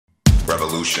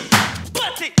Revolution.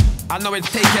 I know it's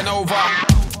taking over.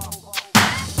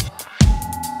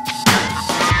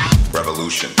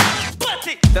 Revolution.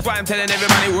 That's why I'm telling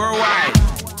everybody worldwide,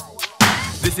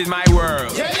 this is my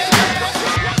world.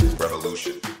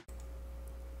 Revolution.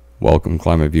 Welcome,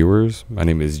 Climate Viewers. My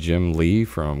name is Jim Lee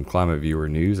from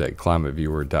ClimateViewer News at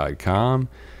ClimateViewer.com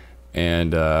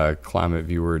and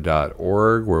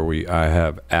ClimateViewer.org, where I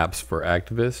have apps for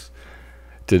activists.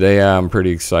 Today I'm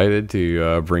pretty excited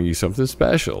to bring you something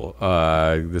special.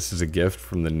 This is a gift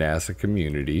from the NASA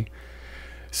community.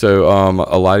 So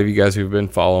a lot of you guys who've been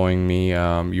following me,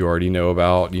 you already know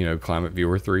about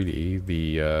ClimateViewer 3D,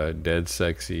 the dead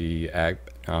sexy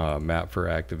map for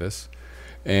activists,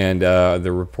 and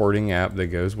the reporting app that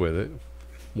goes with it.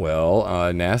 Well,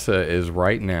 NASA is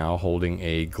right now holding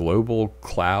a global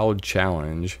cloud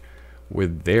challenge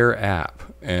with their app,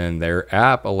 and their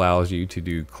app allows you to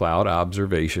do cloud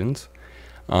observations.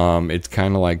 It's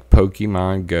kind of like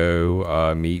Pokemon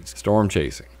Go meets storm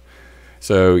chasing.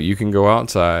 So you can go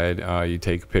outside, you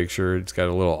take a picture. It's got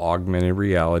a little augmented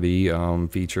reality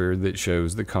feature that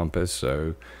shows the compass.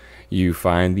 So you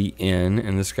find the N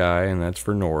in the sky, and that's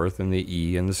for north, and the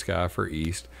E in the sky for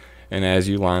east. And as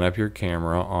you line up your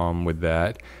camera with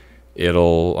that,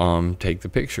 it'll take the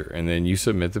picture, and then you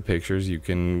submit the pictures. You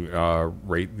can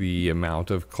rate the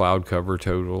amount of cloud cover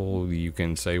total. You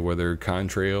can say whether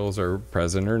contrails are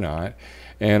present or not.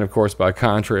 And of course, by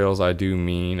contrails, I do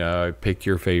mean pick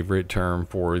your favorite term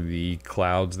for the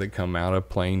clouds that come out of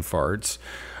plane farts.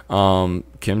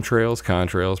 Chemtrails,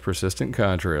 contrails, persistent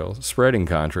contrails, spreading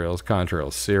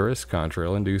contrails, cirrus,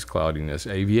 contrail-induced cloudiness,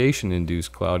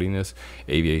 aviation-induced cloudiness,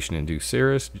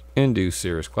 aviation-induced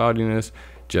cirrus cloudiness,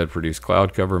 jet-produced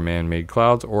cloud cover, man-made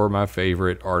clouds, or my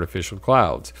favorite, artificial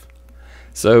clouds.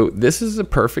 So this is a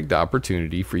perfect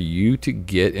opportunity for you to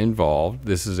get involved.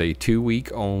 This is a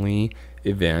 2-week only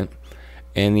event,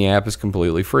 and the app is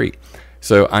completely free.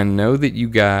 So I know that you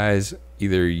guys,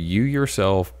 either you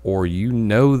yourself or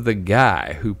the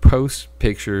guy who posts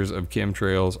pictures of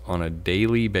chemtrails on a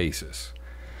daily basis.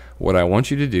 What I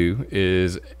want you to do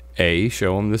is A,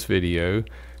 show them this video,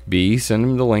 B, send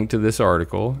them the link to this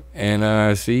article,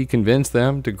 and C, convince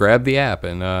them to grab the app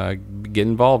and get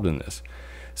involved in this.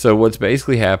 So what's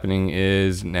basically happening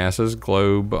is NASA's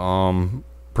Globe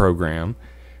program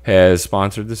has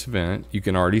sponsored this event. You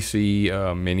can already see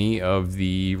many of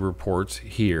the reports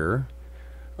here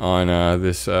on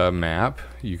this map.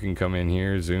 You can come in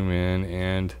here, zoom in,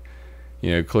 and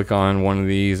click on one of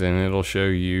these, and it'll show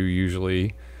you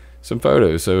usually some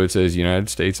photos. So it says United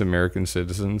States American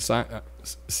citizen scientist.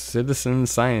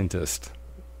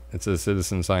 It says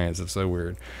citizen science. It's so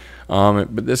weird.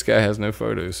 But this guy has no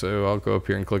photos, so I'll go up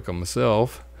here and click on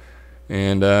myself,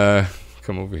 and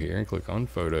come over here and click on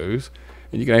photos,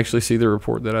 and you can actually see the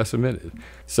report that I submitted.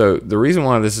 So the reason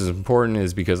why this is important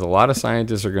is because a lot of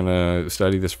scientists are going to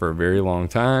study this for a very long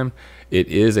time. It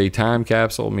is a time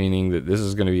capsule, meaning that this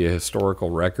is going to be a historical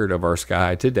record of our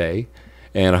sky today.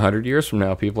 And 100 years from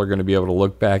now, people are going to be able to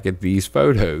look back at these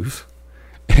photos,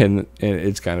 and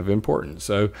it's kind of important.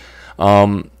 So,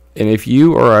 and if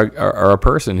you are a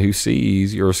person who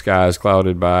sees your skies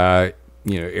clouded by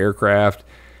aircraft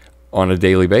on a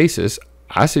daily basis,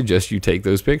 I suggest you take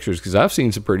those pictures, because I've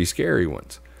seen some pretty scary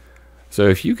ones. So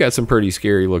if you've got some pretty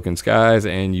scary looking skies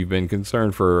and you've been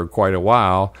concerned for quite a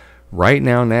while, right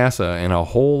now NASA and a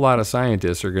whole lot of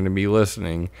scientists are going to be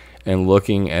listening and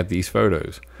looking at these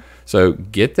photos. So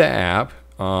get the app.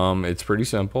 It's pretty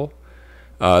simple.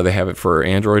 They have it for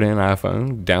Android and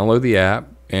iPhone. Download the app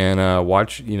and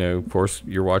watch, of course,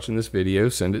 you're watching this video.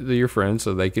 Send it to your friends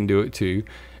so they can do it too.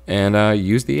 And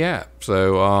use the app.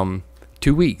 So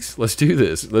 2 weeks. Let's do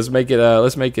this. Let's make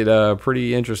it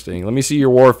pretty interesting. Let me see your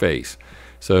war face.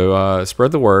 So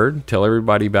spread the word. Tell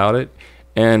everybody about it.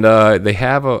 And they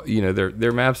have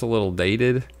their map's a little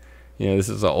dated. This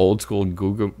is an old school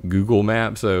Google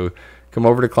map. So come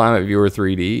over to ClimateViewer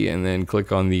 3D and then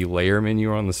click on the layer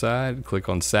menu on the side. Click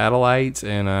on satellites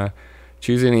and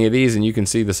choose any of these, and you can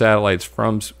see the satellites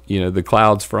from the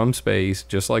clouds from space,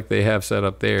 just like they have set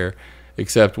up there.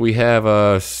 Except we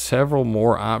have several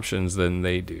more options than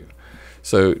they do.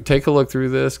 So take a look through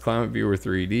this, ClimateViewer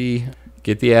 3D,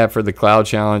 get the app for the Cloud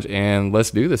Challenge, and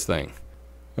let's do this thing.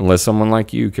 Unless someone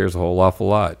like you cares a whole awful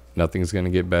lot, nothing's going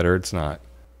to get better. It's not.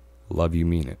 Love you,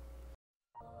 mean it.